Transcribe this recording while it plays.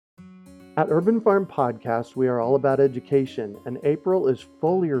At Urban Farm Podcast, we are all about education, and April is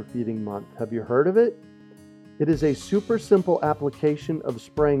foliar feeding month. Have you heard of it? It is a super simple application of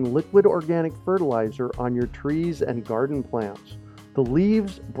spraying liquid organic fertilizer on your trees and garden plants. The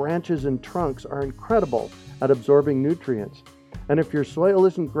leaves, branches, and trunks are incredible at absorbing nutrients. And if your soil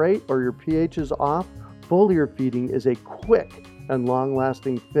isn't great or your pH is off, foliar feeding is a quick and long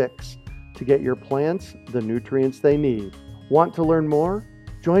lasting fix to get your plants the nutrients they need. Want to learn more?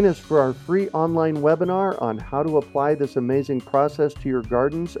 Join us for our free online webinar on how to apply this amazing process to your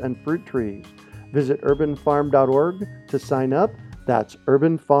gardens and fruit trees. Visit urbanfarm.org to sign up. That's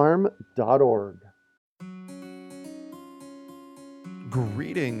urbanfarm.org.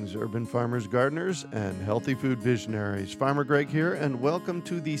 Greetings, urban farmers, gardeners, and healthy food visionaries. Farmer Greg here, and welcome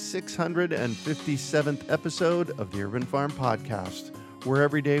to the 657th episode of the Urban Farm Podcast, where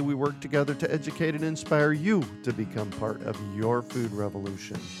every day we work together to educate and inspire you to become part of your food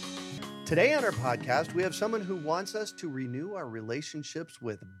revolution. Today on our podcast, we have someone who wants us to renew our relationships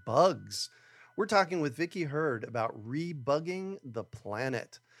with bugs. We're talking with Vicki Hurd about rebugging the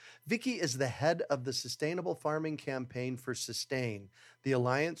planet. Vicki is the head of the Sustainable Farming Campaign for Sustain, the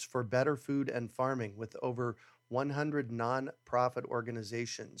Alliance for Better Food and Farming, with over 100 nonprofit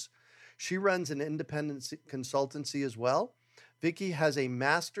organizations. She runs an independent consultancy as well. Vicki has a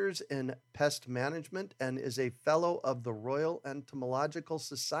master's in pest management and is a fellow of the Royal Entomological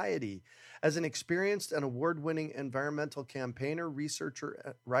Society. As an experienced and award-winning environmental campaigner,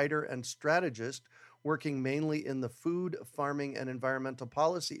 researcher, writer, and strategist, working mainly in the food, farming, and environmental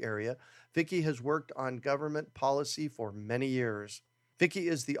policy area, Vicki has worked on government policy for many years. Vicki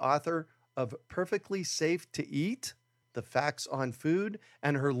is the author of Perfectly Safe to Eat: The Facts on Food,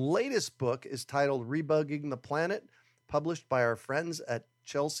 and her latest book is titled Rebugging the Planet, published by our friends at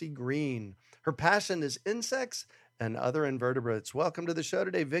Chelsea Green. Her passion is insects and other invertebrates. Welcome to the show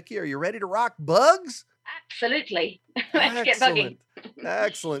today, Vicki. Are you ready to rock bugs? Absolutely. Let's get bugging.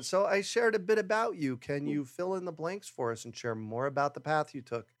 Excellent. So I shared a bit about you. Can you fill in the blanks for us and share more about the path you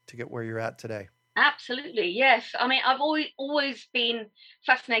took to get where you're at today? Absolutely, yes. I mean, I've always been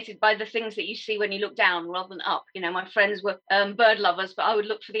fascinated by the things that you see when you look down rather than up. You know, my friends were bird lovers, but I would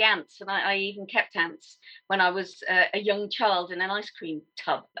look for the ants, and I even kept ants when I was a young child in an ice cream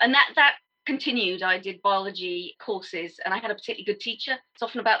tub. And that continued. I did biology courses, and I had a particularly good teacher. It's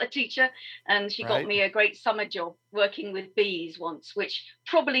often about the teacher, and she got me a great summer job working with bees once, which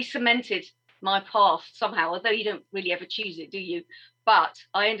probably cemented my path somehow, although you don't really ever choose it, do you? But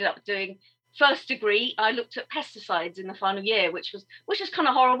I ended up doing first degree. I looked at pesticides in the final year, which was kind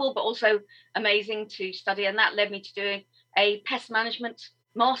of horrible, but also amazing to study. And that led me to doing a pest management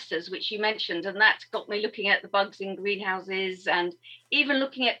master's, which you mentioned. And that got me looking at the bugs in greenhouses and even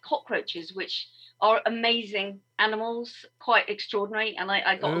looking at cockroaches, which are amazing animals, quite extraordinary. And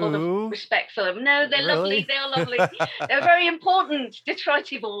I got a lot of respect for them. No, they're lovely. They are lovely. They're very important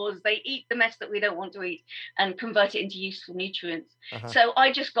detritivores. They eat the mess that we don't want to eat and convert it into useful nutrients. So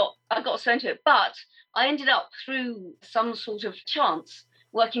I got so into it. But I ended up, through some sort of chance,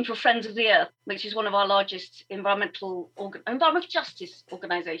 working for Friends of the Earth, which is one of our largest environmental justice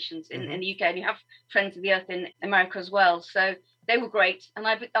organizations in the UK. And you have Friends of the Earth in America as well. So they were great. And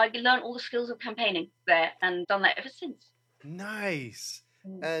I learned all the skills of campaigning there and done that ever since. Nice.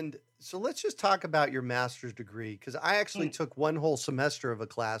 And so let's just talk about your master's degree, because I actually took one whole semester of a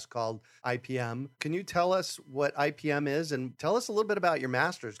class called IPM. Can you tell us what IPM is and tell us a little bit about your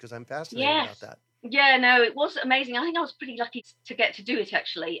master's, because I'm fascinated about that. Yeah, no, it was amazing. I think I was pretty lucky to get to do it,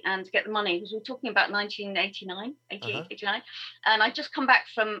 actually, and to get the money, because we're talking about 1989, 89. And I'd just come back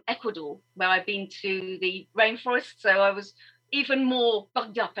from Ecuador, where I'd been to the rainforest. So I was even more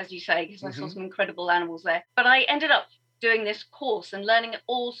bugged up, as you say, because I saw some incredible animals there. But I ended up doing this course and learning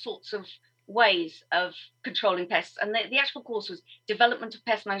all sorts of ways of controlling pests, and the actual course was development of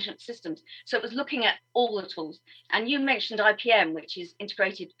pest management systems. So it was looking at all the tools. And you mentioned IPM, which is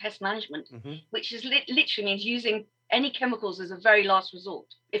integrated pest management, which is literally means using any chemicals as a very last resort,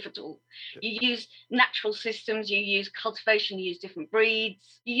 if at all. You use natural systems, you use cultivation, you use different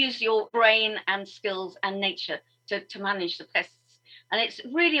breeds, you use your brain and skills and nature to manage the pests. And it's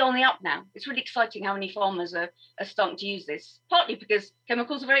really on the up now. It's really exciting how many farmers are starting to use this, partly because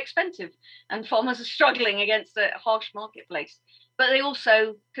chemicals are very expensive and farmers are struggling against a harsh marketplace. But they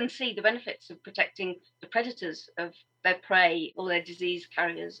also can see the benefits of protecting the predators of their prey or their disease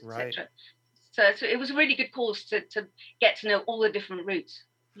carriers, etc. So it was a really good course to get to know all the different routes.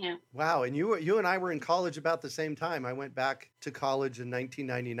 Yeah. Wow. And you and I were in college about the same time. I went back to college in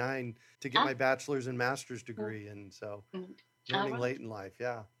 1999 to get my bachelor's and master's degree. And so... learning late in life,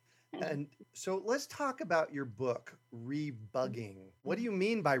 yeah. And so let's talk about your book, Rebugging. What do you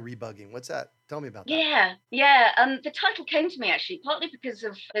mean by rebugging? What's that? Tell me about that. Yeah. The title came to me actually partly because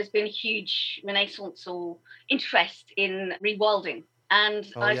of there's been a huge renaissance or interest in rewilding. And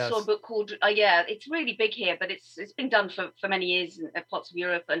Oh, I saw a yes. book called, it's really big here, but it's been done for many years in parts of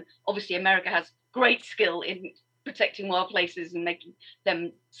Europe. And obviously, America has great skill in protecting wild places and making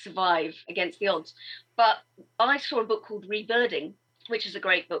them survive against the odds. But I saw a book called Rebirding, which is a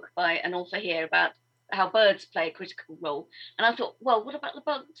great book by an author here about how birds play a critical role. And I thought, well, what about the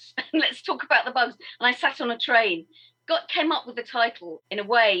bugs? Let's talk about the bugs. And I sat on a train, came up with the title in a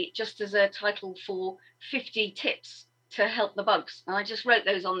way just as a title for 50 tips to help the bugs. And I just wrote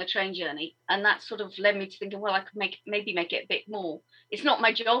those on the train journey. And that sort of led me to thinking, well, I could maybe make it a bit more. It's not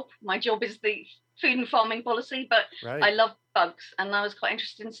my job. My job is the food and farming policy, but Right. I love bugs. And I was quite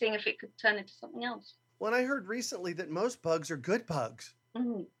interested in seeing if it could turn into something else. Well, I heard recently that most bugs are good bugs.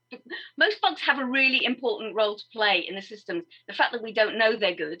 Most bugs have a really important role to play in the systems. The fact that we don't know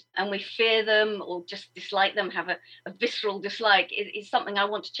they're good and we fear them or just dislike them, have a visceral dislike, is something I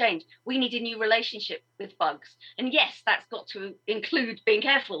want to change. We need a new relationship with bugs. And yes, that's got to include being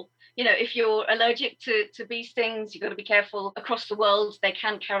careful. If you're allergic to bee stings, you've got to be careful. Across the world, they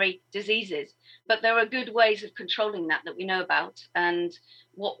can carry diseases. But there are good ways of controlling that we know about. And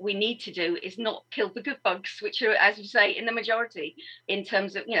what we need to do is not kill the good bugs, which are, as you say, in the majority, in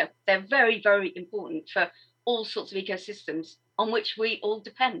terms of, they're very, very important for all sorts of ecosystems on which we all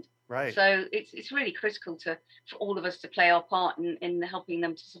depend. Right. So it's really critical for all of us to play our part in helping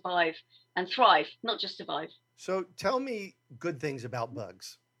them to survive and thrive, not just survive. So tell me good things about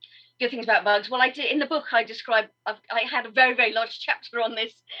bugs. Good things about bugs. Well, I did in the book. I had a very, very large chapter on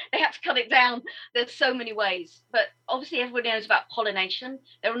this. They had to cut it down. There's so many ways, but obviously everybody knows about pollination.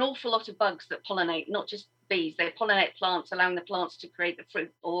 There are an awful lot of bugs that pollinate, not just bees. They pollinate plants, allowing the plants to create the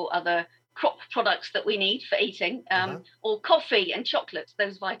fruit or other crop products that we need for eating, or coffee and chocolate,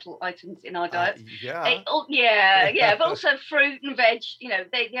 those vital items in our diet. But also fruit and veg.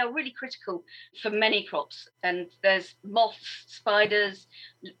 They are really critical for many crops. And there's moths, spiders,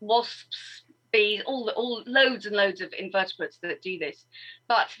 wasps, bees, all loads and loads of invertebrates that do this.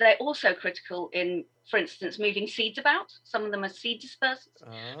 But they're also critical in, for instance, moving seeds about. Some of them are seed dispersers,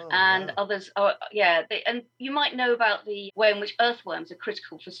 and others are, and you might know about the way in which earthworms are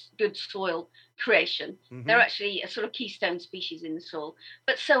critical for good soil creation. They're actually a sort of keystone species in the soil.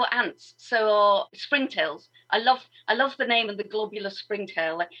 But so are ants, so are springtails. I love the name of the globular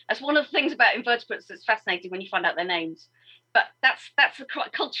springtail. That's one of the things about invertebrates that's fascinating when you find out their names. But that's the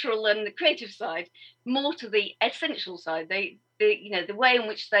cultural and the creative side. More to the essential side, the way in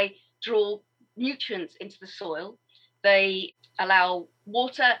which they draw nutrients into the soil. They allow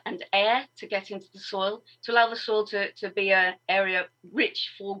water and air to get into the soil, to allow the soil to be an area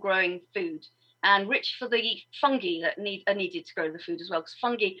rich for growing food and rich for the fungi that are needed to grow the food as well, because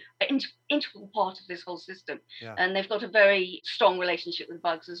fungi are an integral part of this whole system. And they've got a very strong relationship with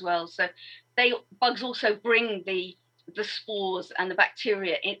bugs as well. So bugs also bring the spores and the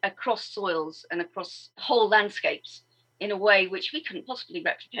bacteria across soils and across whole landscapes in a way which we couldn't possibly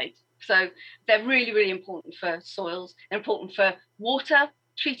replicate. So they're really, really important for soils. They're important for water.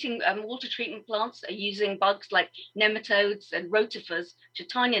 Water treatment plants are using bugs like nematodes and rotifers, which are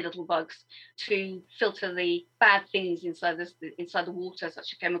tiny little bugs, to filter the bad things inside the water,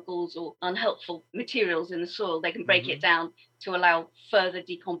 such as chemicals or unhelpful materials in the soil. They can break it down to allow further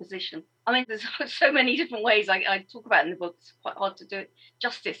decomposition. I mean, there's so many different ways I talk about in the book. It's quite hard to do it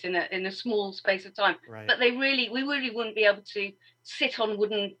justice in a small space of time. Right. But we really wouldn't be able to sit on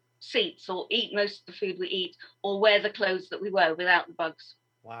wooden seats or eat most of the food we eat or wear the clothes that we wear without the bugs.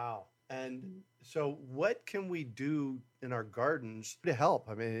 Wow. And so what can we do in our gardens to help?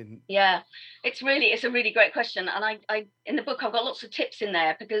 I mean, it's a really great question. And I in the book, I've got lots of tips in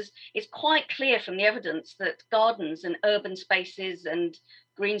there because it's quite clear from the evidence that gardens and urban spaces and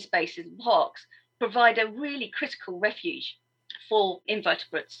green spaces and parks provide a really critical refuge for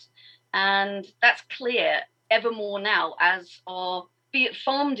invertebrates. And that's clear ever more now as our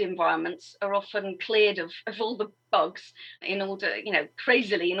farmed environments are often cleared of all the bugs in order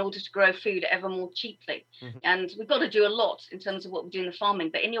to grow food ever more cheaply. And we've got to do a lot in terms of what we do in the farming.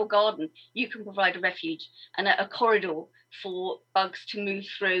 But in your garden, you can provide a refuge and a corridor for bugs to move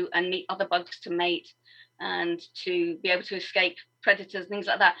through and meet other bugs to mate and to be able to escape predators, things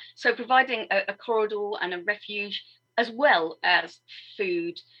like that. So providing a corridor and a refuge, as well as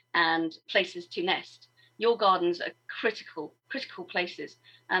food and places to nest. Your gardens are critical places.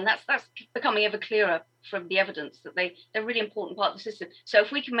 And that's becoming ever clearer from the evidence that they're a really important part of the system. So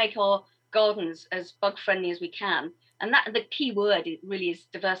if we can make our gardens as bug friendly as we can And that the key word it really is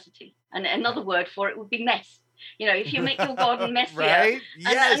diversity. And another word for it would be mess. If you make your garden messier, right?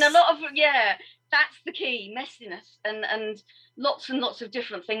 Yes. And a lot of that's the key, messiness and lots of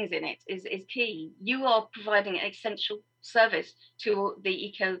different things in it is key. You are providing an essential service to the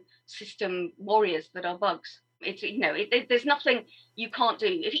ecosystem warriors that are bugs. There's nothing you can't do.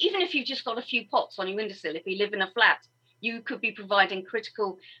 Even if you've just got a few pots on your windowsill, if you live in a flat, you could be providing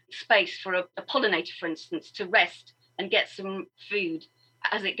critical space for a pollinator, for instance, to rest and get some food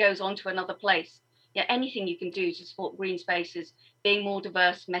as it goes on to another place. Anything you can do to support green spaces, being more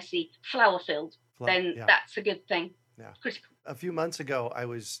diverse, messy, flower-filled, then that's a good thing. Yeah. Critical. A few months ago,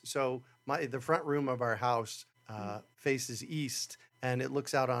 the front room of our house faces east, and it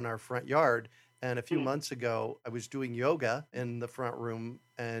looks out on our front yard. And a few months ago, I was doing yoga in the front room,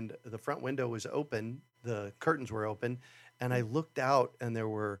 and the front window was open. The curtains were open. And I looked out, and there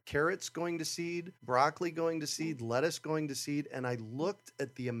were carrots going to seed, broccoli going to seed, lettuce going to seed. And I looked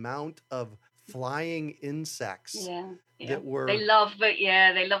at the amount of flying insects that were... They love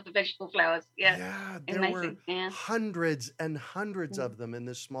the vegetable flowers. Yeah, there were hundreds and hundreds of them in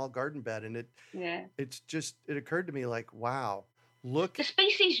this small garden bed. And it occurred to me like, wow. Look, the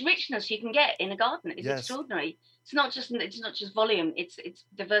species richness you can get in a garden is extraordinary. It's not just volume. It's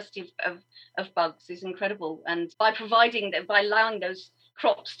diversity of bugs is incredible. And by allowing those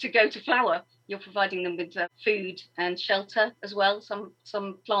crops to go to flower, you're providing them with food and shelter as well.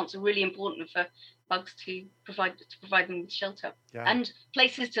 Some plants are really important for bugs to provide them with shelter and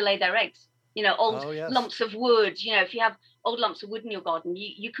places to lay their eggs. Lumps of wood. If you have old lumps of wood in your garden,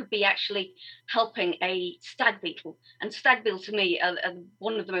 you could be actually helping a stag beetle. And stag beetles, to me, are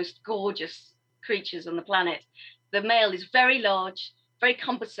one of the most gorgeous creatures on the planet. The male is very large, very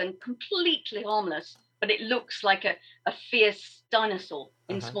cumbersome, completely harmless, but it looks like a fierce dinosaur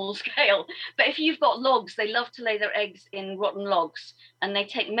in small scale. But if you've got logs, they love to lay their eggs in rotten logs, and they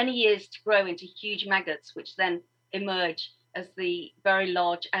take many years to grow into huge maggots, which then emerge as the very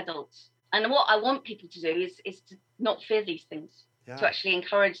large adults. And what I want people to do is to not fear these things, to actually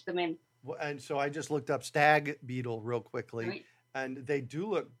encourage them in. And so I just looked up stag beetle real quickly, and they do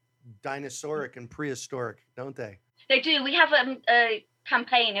look dinosauric and prehistoric, don't they? They do. We have a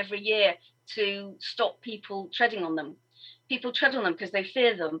campaign every year to stop people treading on them. People tread on them because they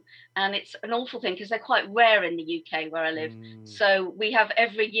fear them, and it's an awful thing because they're quite rare in the UK where I live. So we have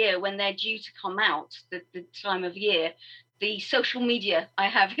every year when they're due to come out, the time of year, the social media I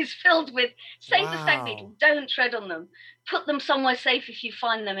have is filled with save the stag beetle, don't tread on them, put them somewhere safe if you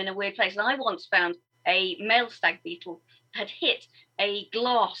find them in a weird place. And I once found a male stag beetle had hit a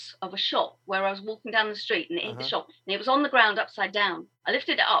glass of a shop where I was walking down the street, and it hit the shop, and it was on the ground upside down. I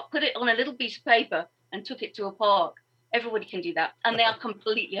lifted it up, put it on a little piece of paper, and took it to a park. Everybody can do that, and they are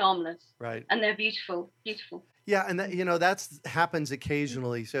completely harmless. Right. And they're beautiful, beautiful. Yeah, and that happens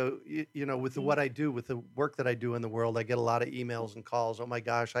occasionally. So with what I do, with the work that I do in the world, I get a lot of emails and calls. Oh my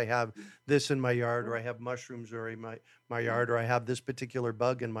gosh, I have this in my yard, or I have mushrooms in my yard, or I have this particular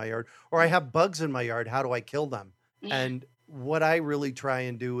bug in my yard, or I have bugs in my yard. How do I kill them? And what I really try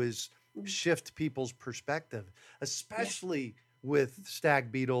and do is shift people's perspective, especially with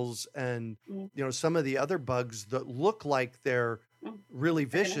stag beetles and some of the other bugs that look like they're really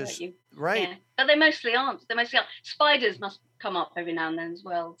vicious, right? Yeah. But they mostly aren't. Spiders must come up every now and then as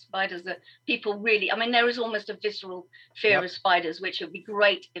well. Spiders that people really, there is almost a visceral fear of spiders, which would be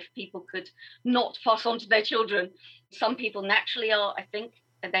great if people could not pass on to their children. Some people naturally are, I think,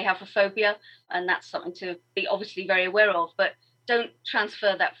 and they have a phobia, and that's something to be obviously very aware of, but don't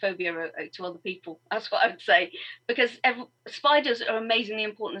transfer that phobia to other people. That's what I would say, because spiders are amazingly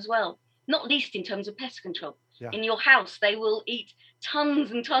important as well, not least in terms of pest control. In your house, they will eat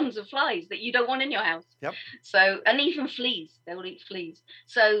tons and tons of flies that you don't want in your house. So, and even fleas, they will eat fleas.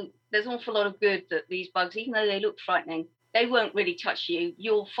 So there's an awful lot of good that these bugs, even though they look frightening, they won't really touch you.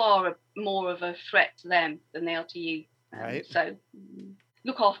 You're far more of a threat to them than they are to you. Right. So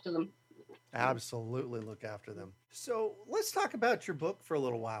look after them. Absolutely look after them. So let's talk about your book for a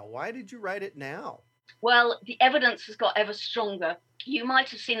little while. Why did you write it now? Well, the evidence has got ever stronger. You might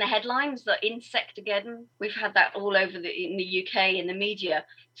have seen the headlines, the Insectageddon. We've had that all over in the UK in the media.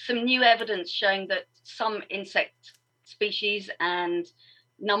 Some new evidence showing that some insect species and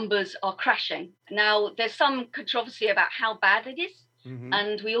numbers are crashing. Now, there's some controversy about how bad it is.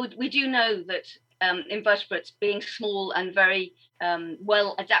 And we do know that invertebrates, being small and very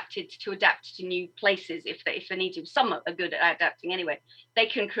well adapted to adapt to new places if they need to. Some are good at adapting anyway. They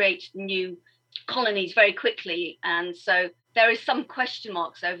can create new colonies very quickly, and so there is some question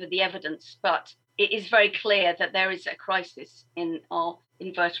marks over the evidence, but it is very clear that there is a crisis in our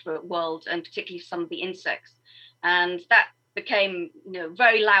invertebrate world, and particularly some of the insects. and that became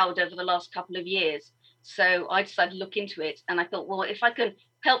very loud over the last couple of years. So I decided to look into it, and I thought, well, if I can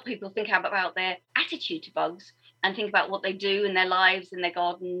help people think about their attitude to bugs and think about what they do in their lives, in their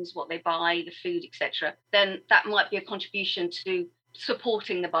gardens, what they buy, the food, etc., then that might be a contribution to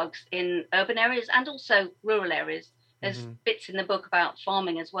supporting the bugs in urban areas and also rural areas. There's bits in the book about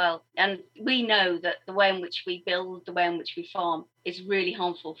farming as well. And we know that the way in which we build, the way in which we farm is really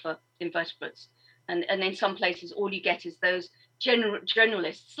harmful for invertebrates. And in some places, all you get is those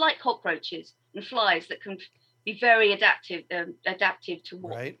generalists, like cockroaches and flies, that can be very adaptive to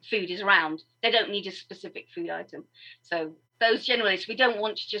what food is around. They don't need a specific food item. So those generalists, we don't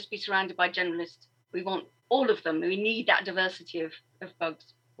want to just be surrounded by generalists. We want all of them. We need that diversity of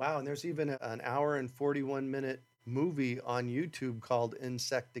bugs. Wow, and there's even an hour and 41-minute movie on YouTube called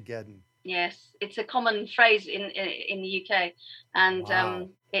Insectageddon. Yes, it's a common phrase in the UK, and wow.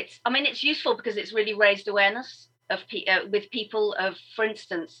 It's useful because it's really raised awareness of with people of, for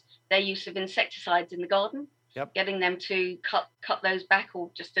instance, their use of insecticides in the garden. Yep. Getting them to cut those back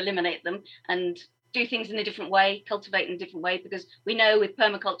or just eliminate them and do things in a different way, cultivate in a different way, because we know with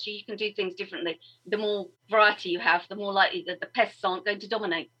permaculture you can do things differently. The more variety you have, the more likely that the pests aren't going to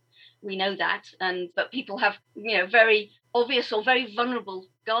dominate. We know that, but people have very obvious or very vulnerable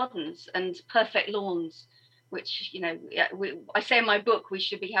gardens and perfect lawns, which I say in my book we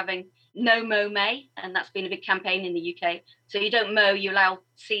should be having no mow May, and that's been a big campaign in the UK. So you don't mow, you allow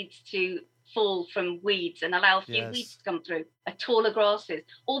seeds to fall from weeds and allow a few weeds to come through, taller grasses.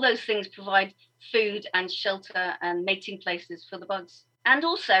 All those things provide food and shelter and mating places for the bugs, and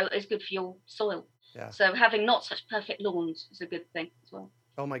also is good for your soil. Yeah. So having not such perfect lawns is a good thing as well.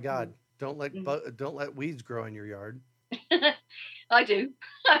 Oh my God! Don't let weeds grow in your yard. I do.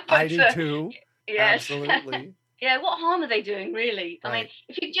 I do too. Yes. Absolutely. Yeah, what harm are they doing, really? Right. I mean,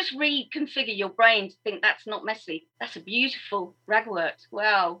 if you just reconfigure your brain to think that's not messy, that's a beautiful ragwort.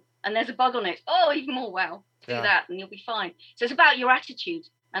 Wow. And there's a bug on it. Oh, even more wow. Do that and you'll be fine. So it's about your attitude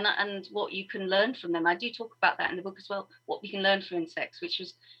and what you can learn from them. I do talk about that in the book as well, what we can learn from insects, which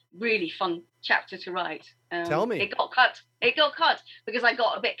was really fun chapter to write. Tell me. It got cut because I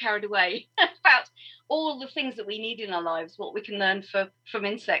got a bit carried away about all the things that we need in our lives, what we can learn from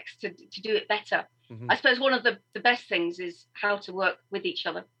insects to do it better. Mm-hmm. I suppose one of the best things is how to work with each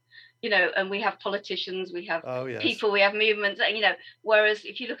other. And we have politicians, we have people, we have movements, whereas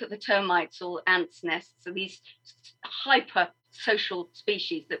if you look at the termites or ants' nests, so these hyper social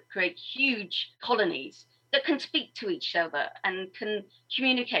species that create huge colonies that can speak to each other and can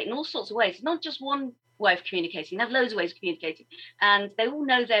communicate in all sorts of ways, not just one way of communicating, they have loads of ways of communicating, and they all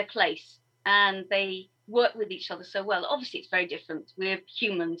know their place and they work with each other so well. Obviously, it's very different. We're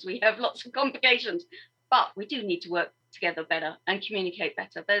humans, we have lots of complications, but we do need to work together better and communicate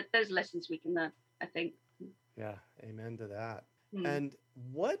better. Those lessons we can learn, I think. Yeah, amen to that. And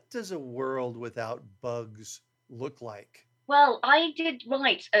what does a world without bugs look like? Well, I did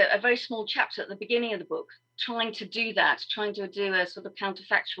write a very small chapter at the beginning of the book, trying to do a sort of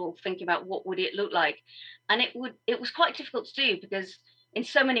counterfactual thinking about what would it look like. And it was quite difficult to do because in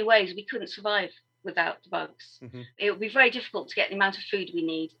so many ways we couldn't survive without the bugs. Mm-hmm. It would be very difficult to get the amount of food we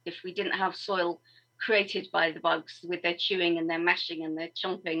need if we didn't have soil created by the bugs with their chewing and their mashing and their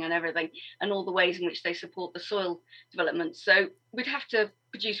chomping and everything, and all the ways in which they support the soil development. So we'd have to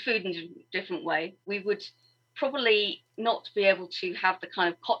produce food in a different way. We would probably not be able to have the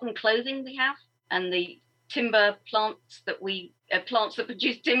kind of cotton clothing we have and the timber plants that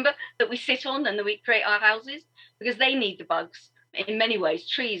produce timber that we sit on and that we create our houses, because they need the bugs. In many ways,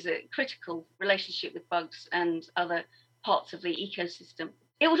 trees are a critical relationship with bugs and other parts of the ecosystem.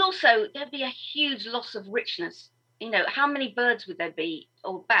 There'd be a huge loss of richness. How many birds would there be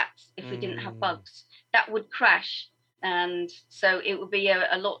or bats if we didn't have bugs? That would crash. And so it would be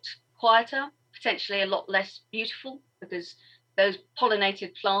a lot quieter, potentially a lot less beautiful, because those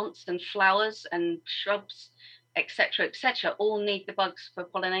pollinated plants and flowers and shrubs, etc., all need the bugs for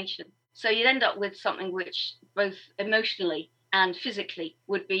pollination. So you'd end up with something which both emotionally and physically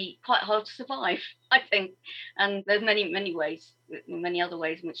would be quite hard to survive, I think. And there's many other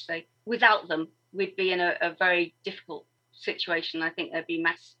ways in which without them, we'd be in a very difficult situation. I think there'd be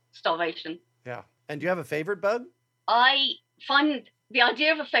mass starvation. Yeah. And do you have a favorite bug? I find the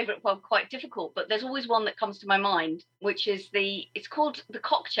idea of a favorite bug quite difficult, but there's always one that comes to my mind, which is it's called the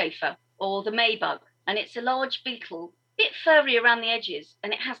cockchafer or the maybug. And it's a large beetle, a bit furry around the edges,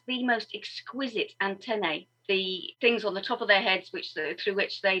 and it has the most exquisite antennae. The things on the top of their heads through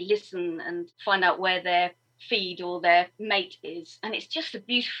which they listen and find out where their feed or their mate is. And it's just a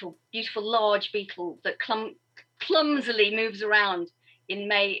beautiful, beautiful large beetle that clumsily moves around in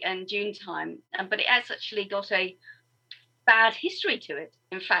May and June time, but it has actually got a bad history to it,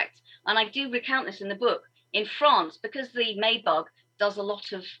 in fact. And I do recount this in the book. In France, because the Maybug does a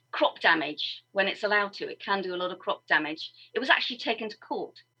lot of crop damage when it's allowed to, it can do a lot of crop damage. It was actually taken to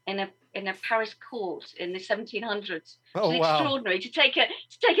court in a Paris court in the 1700s. Oh, it's wow. Extraordinary to take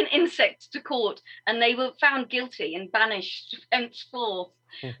an insect to court, and they were found guilty and banished henceforth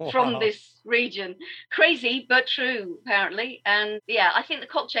from this region. Crazy, but true, apparently. And yeah, I think the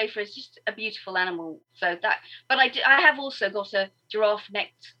cockchafer is just a beautiful animal. So that, but I have also got a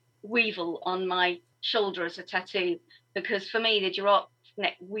giraffe-necked weevil on my shoulder as a tattoo, because for me, the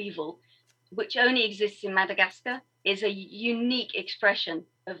giraffe-necked weevil, which only exists in Madagascar, is a unique expression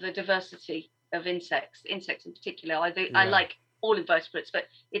of the diversity of insects in particular. I like all invertebrates, but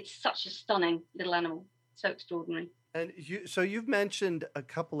it's such a stunning little animal, so extraordinary. And you've mentioned a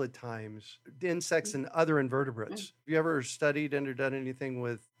couple of times insects and other invertebrates. Have you ever studied and or done anything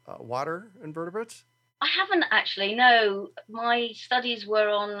with water invertebrates? I haven't actually, no. My studies were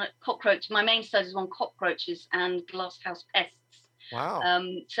on cockroaches. My main studies were on cockroaches and glasshouse pests. Wow.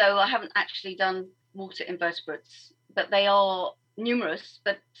 So I haven't actually done water invertebrates, but they are numerous.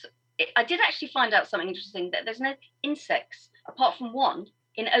 But I did actually find out something interesting, that there's no insects, apart from one,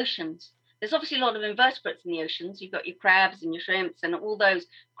 in oceans. There's obviously a lot of invertebrates in the oceans. You've got your crabs and your shrimps and all those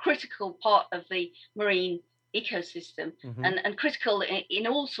critical part of the marine ecosystem, and critical in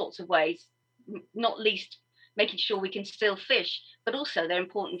all sorts of ways, not least making sure we can still fish, but also they're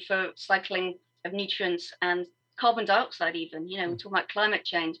important for cycling of nutrients and carbon dioxide even. We're talking about climate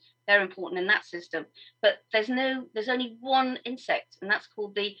change. They're important in that system. But there's only one insect, and that's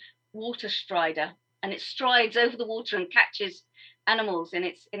called the water strider. And it strides over the water and catches animals in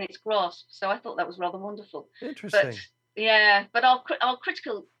its grasp. So I thought that was rather wonderful. Interesting. But our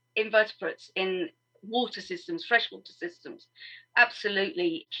critical invertebrates in water systems, freshwater systems,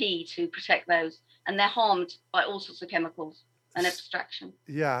 absolutely key to protect those. And they're harmed by all sorts of chemicals and abstraction.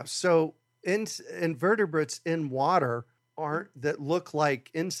 Yeah. So invertebrates in water that look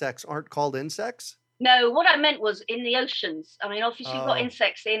like insects aren't called insects? No, what I meant was in the oceans. I mean, obviously you've got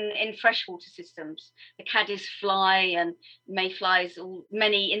insects in freshwater systems. The caddisfly and mayflies,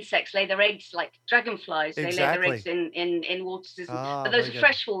 many insects lay their eggs like dragonflies. Exactly. They lay their eggs in water systems. But those are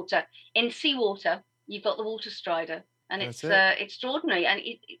freshwater. In seawater, you've got the water strider, and it's extraordinary.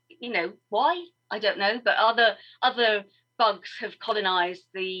 And why? I don't know. But other bugs have colonized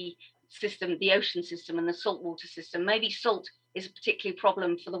the system, the ocean system and the saltwater system. Maybe salt is a particular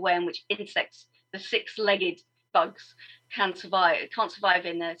problem for the way in which insects, the six-legged bugs, can't survive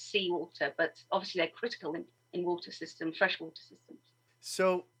in seawater, but obviously they're critical in water systems, freshwater systems.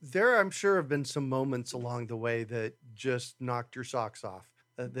 So there, I'm sure, have been some moments along the way that just knocked your socks off,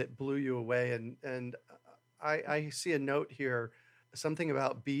 that blew you away. And I see a note here, something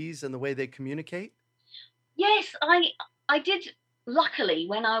about bees and the way they communicate. Yes, I did, luckily,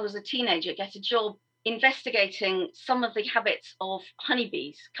 when I was a teenager, get a job investigating some of the habits of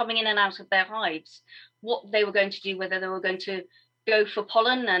honeybees coming in and out of their hives, what they were going to do, whether they were going to go for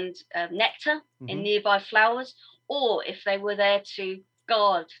pollen and nectar in nearby flowers, or if they were there to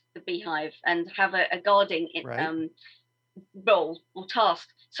guard the beehive and have a guarding role or task.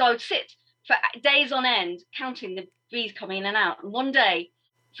 So I would sit for days on end counting the bees coming in and out. And one day,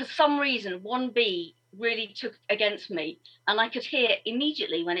 for some reason, one bee really took against me, and I could hear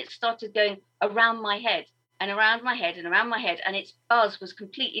immediately when it started going around my head and around my head and around my head, and its buzz was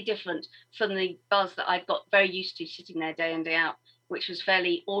completely different from the buzz that I'd got very used to sitting there day in, day out, which was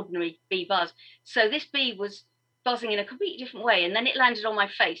fairly ordinary bee buzz. So this bee was buzzing in a completely different way, and then it landed on my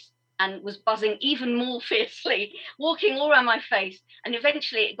face and was buzzing even more fiercely, walking all around my face, and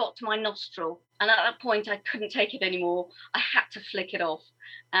eventually it got to my nostril, and at that point I couldn't take it anymore. I had to flick it off,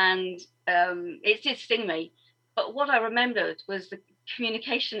 and it did sting me. But what I remembered was the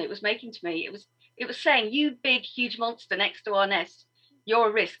communication it was making to me. It was saying, "You big, huge monster next to our nest, you're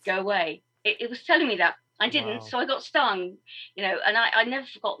a risk, go away." It was telling me that. I didn't, so I got stung, and I never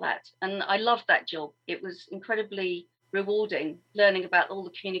forgot that. And I loved that job. It was incredibly rewarding, learning about all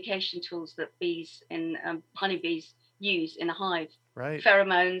the communication tools that bees and honeybees use in a hive. Right.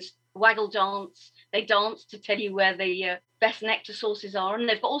 Pheromones, waggle dance. They dance to tell you where the best nectar sources are, and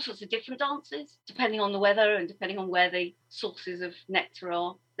they've got all sorts of different dances depending on the weather and depending on where the sources of nectar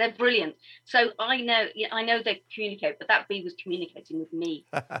are. They're brilliant. So I know they communicate, but that bee was communicating with me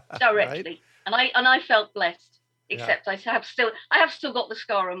directly, right? and I felt blessed. Except I have still got the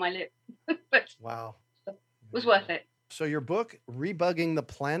scar on my lip, but wow, it was worth it. So your book, Rebugging the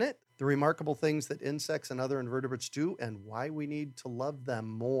Planet, the remarkable things that insects and other invertebrates do and why we need to love them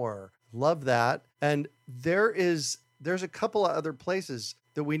more. Love that. And there is there's a couple of other places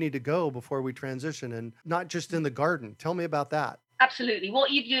that we need to go before we transition, and not just in the garden. Tell me about that. Absolutely.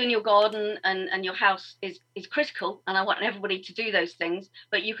 What you do in your garden and your house is critical, and I want everybody to do those things.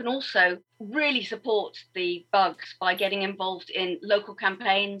 But you can also really support the bugs by getting involved in local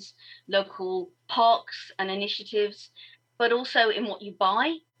campaigns, local parks and initiatives, but also in what you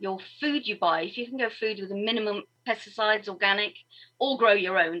buy, your food you buy. If you can go food with a minimum pesticides, organic, or grow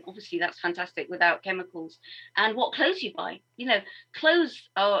your own, obviously that's fantastic without chemicals. And what clothes you buy. Clothes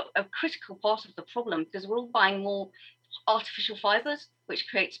are a critical part of the problem because we're all buying more artificial fibers, which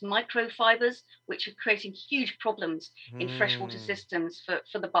creates microfibers, which are creating huge problems in freshwater systems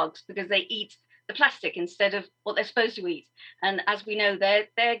for the bugs because they eat the plastic instead of what they're supposed to eat. And as we know, their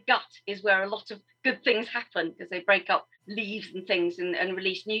gut is where a lot of good things happen because they break up leaves and things and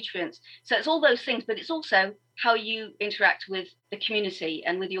release nutrients. So it's all those things, but it's also how you interact with the community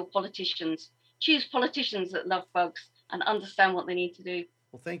and with your politicians. Choose politicians that love bugs and understand what they need to do.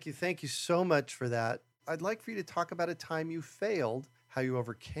 Well, thank you. Thank you so much for that. I'd like for you to talk about a time you failed, how you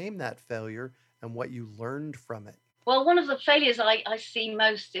overcame that failure, and what you learned from it. Well, one of the failures I see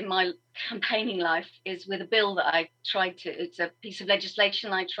most in my campaigning life is with a bill that it's a piece of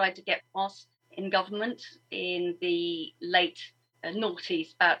legislation I tried to get passed in government in the late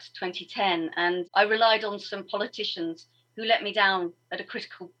noughties, about 2010. And I relied on some politicians who let me down at a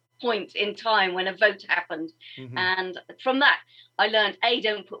critical point in time when a vote happened. Mm-hmm. And from that, I learned,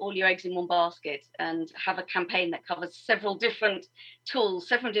 don't put all your eggs in one basket and have a campaign that covers several different tools,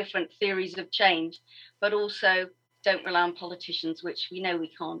 several different theories of change, but also don't rely on politicians, which we know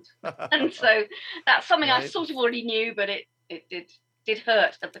we can't. And so that's something right. I sort of already knew, but it did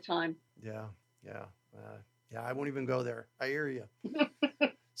hurt at the time. Yeah. I won't even go there. I hear you.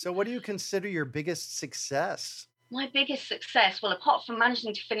 So what do you consider your biggest success? My biggest success, well, apart from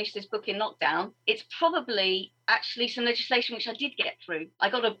managing to finish this book in lockdown, it's probably actually some legislation which I did get through. I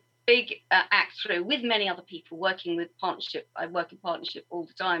got a big act through with many other people working with partnership. I work in partnership all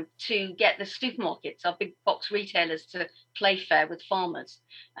the time to get the supermarkets, our big box retailers, to play fair with farmers.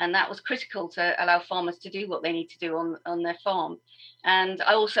 And that was critical to allow farmers to do what they need to do on their farm. And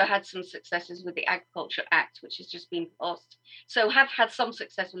I also had some successes with the Agriculture Act, which has just been passed. So have had some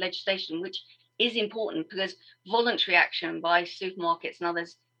successful legislation, which is important because voluntary action by supermarkets and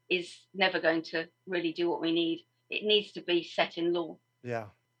others is never going to really do what we need. It needs to be set in law. Yeah.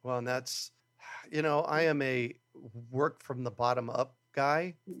 Well, and that's, I am a work from the bottom up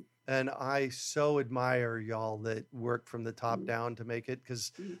guy, and I so admire y'all that work from the top down to make it,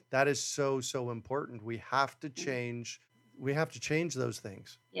 because that is so, so important. We have to change. We have to change those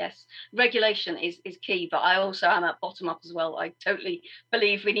things. Yes, regulation is key, but I also am at bottom up as well. I totally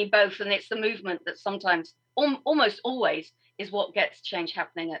believe we need both, and it's the movement that sometimes, almost always, is what gets change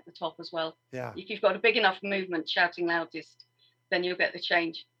happening at the top as well. Yeah. If you've got a big enough movement shouting loudest, then you'll get the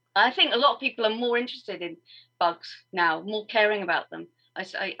change. I think a lot of people are more interested in bugs now, more caring about them. I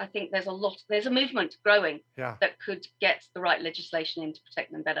think there's a movement growing that could get the right legislation in to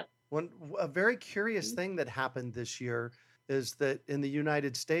protect them better. A very curious thing that happened this year is that in the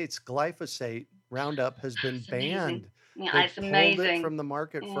United States, glyphosate Roundup has been banned. Yeah, it's amazing. Pulled it from the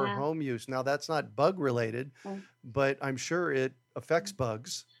market for home use. Now, that's not bug related, but I'm sure it affects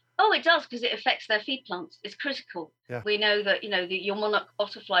bugs. Oh, it does, because it affects their feed plants. It's critical. Yeah. We know that your monarch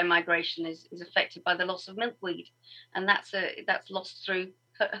butterfly migration is affected by the loss of milkweed, and that's lost through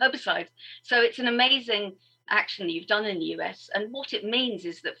herbicides. So it's an amazing action that you've done in the US, and what it means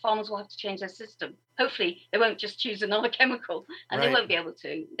is that farmers will have to change their system. Hopefully they won't just choose another chemical, and they won't be able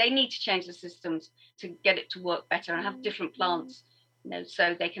to. They need to change the systems to get it to work better and have different plants,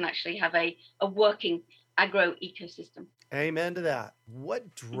 so they can actually have a working agro ecosystem. Amen to that.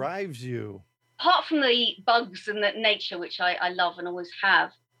 What drives you? Apart from the bugs and the nature, which I love and always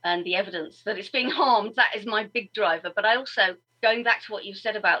have, and the evidence that it's being harmed, that is my big driver. But I also, going back to what you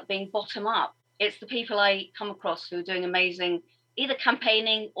said about being bottom up, it's the people I come across who are doing amazing, either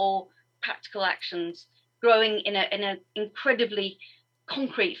campaigning or practical actions, growing in an incredibly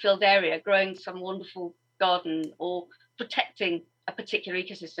concrete filled area, growing some wonderful garden or protecting a particular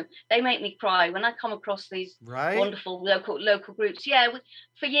ecosystem. They make me cry when I come across these wonderful local groups. Yeah,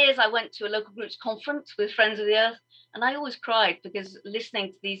 for years I went to a local groups conference with Friends of the Earth, and I always cried because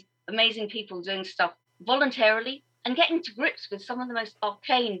listening to these amazing people doing stuff voluntarily and getting to grips with some of the most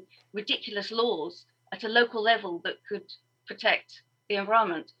arcane, ridiculous laws at a local level that could protect the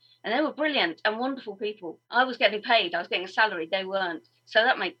environment. And they were brilliant and wonderful people. I was getting paid, I was getting a salary, they weren't. So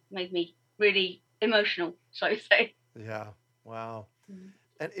that made me really emotional, so I say. Yeah. Wow.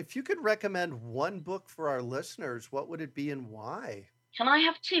 And if you could recommend one book for our listeners, what would it be and why? Can I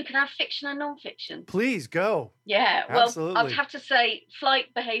have two? Can I have fiction and non-fiction? Please go. Yeah, well, Absolutely. I'd have to say Flight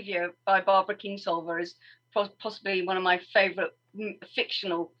Behavior by Barbara Kingsolver is possibly one of my favorite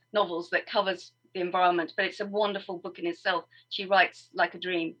fictional novels that covers the environment, but it's a wonderful book in itself. She writes like a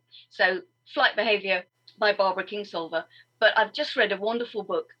dream. So Flight Behavior by Barbara Kingsolver. But I've just read a wonderful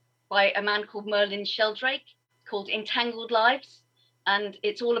book by a man called Merlin Sheldrake called Entangled Lives. And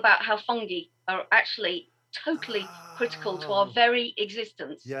it's all about how fungi are actually totally critical to our very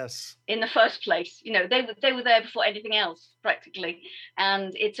existence. Yes. In the first place. You know, they were there before anything else, practically.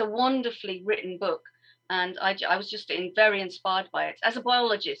 And it's a wonderfully written book. And I was just very inspired by it. As a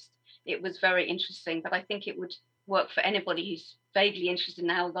biologist, it was very interesting, but I think it would work for anybody who's vaguely interested in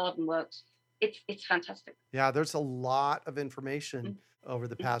how a garden works. It's fantastic. Yeah, there's a lot of information over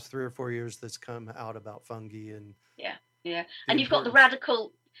the past 3 or 4 years that's come out about fungi and yeah. And you've got the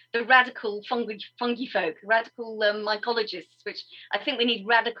radical fungi folk, radical mycologists, which I think we need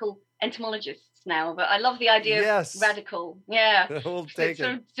radical entomologists now. But I love the idea of radical. Yeah, we'll take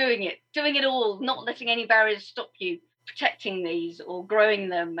sort of doing it all, not letting any barriers stop you protecting these or growing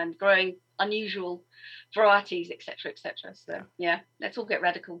them and growing unusual varieties, etc., etc. So yeah, let's all get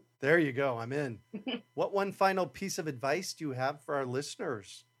radical. There you go. I'm in. What one final piece of advice do you have for our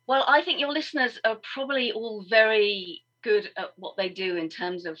listeners? Well, I think your listeners are probably all very good at what they do in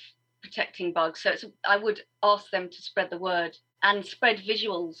terms of protecting bugs. So I would ask them to spread the word and spread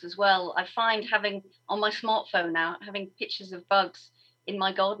visuals as well. I find having on my smartphone now, having pictures of bugs in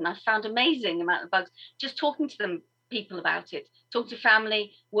my garden, I found amazing amount of bugs. Just talking to people about it, talk to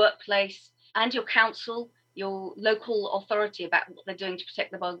family, workplace, and your council, your local authority about what they're doing to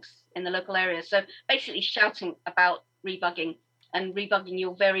protect the bugs in the local area. So basically shouting about rebugging and rebugging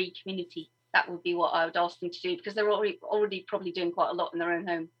your very community. That would be what I would ask them to do, because they're already probably doing quite a lot in their own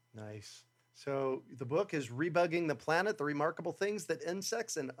home. Nice. So the book is Rebugging the Planet, the remarkable things that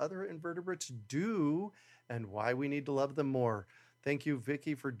insects and other invertebrates do and why we need to love them more. Thank you,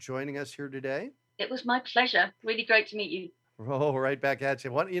 Vicki, for joining us here today. It was my pleasure. Really great to meet you. Oh, right back at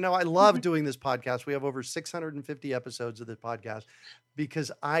you. I love doing this podcast. We have over 650 episodes of this podcast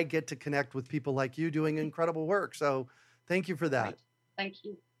because I get to connect with people like you doing incredible work. So thank you for that. Right. Thank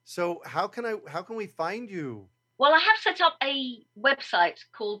you. So how can we find you? Well, I have set up a website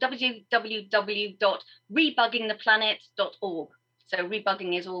called www.rebuggingtheplanet.org. So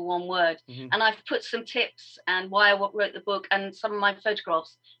rebugging is all one word. Mm-hmm. And I've put some tips and why I wrote the book and some of my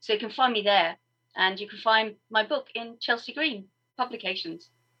photographs. So you can find me there. And you can find my book in Chelsea Green Publications.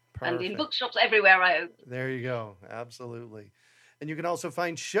 Perfect. And in bookshops everywhere, I hope. There you go. Absolutely. And you can also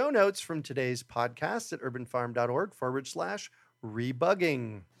find show notes from today's podcast at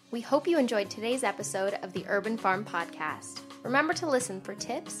urbanfarm.org/rebugging. We hope you enjoyed today's episode of the Urban Farm Podcast. Remember to listen for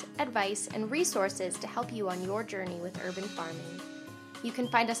tips, advice, and resources to help you on your journey with urban farming. You can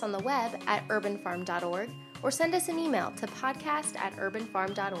find us on the web at urbanfarm.org or send us an email to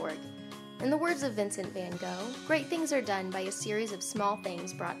podcast@urbanfarm.org. In the words of Vincent van Gogh, great things are done by a series of small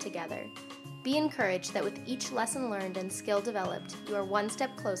things brought together. Be encouraged that with each lesson learned and skill developed, you are one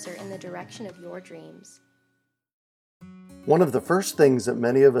step closer in the direction of your dreams. One of the first things that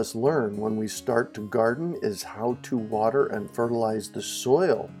many of us learn when we start to garden is how to water and fertilize the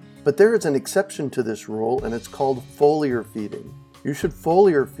soil. But there is an exception to this rule, and it's called foliar feeding. You should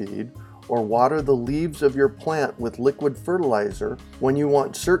foliar feed or water the leaves of your plant with liquid fertilizer when you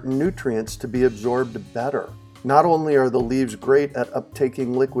want certain nutrients to be absorbed better. Not only are the leaves great at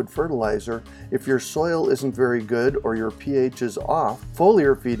uptaking liquid fertilizer, if your soil isn't very good or your pH is off,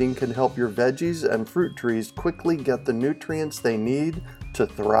 foliar feeding can help your veggies and fruit trees quickly get the nutrients they need to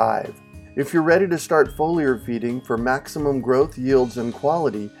thrive. If you're ready to start foliar feeding for maximum growth, yields, and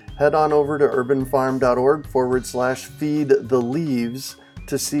quality, head on over to urbanfarm.org/feed-the-leaves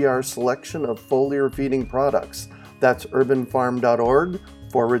to see our selection of foliar feeding products. That's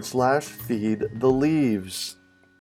urbanfarm.org/feed-the-leaves.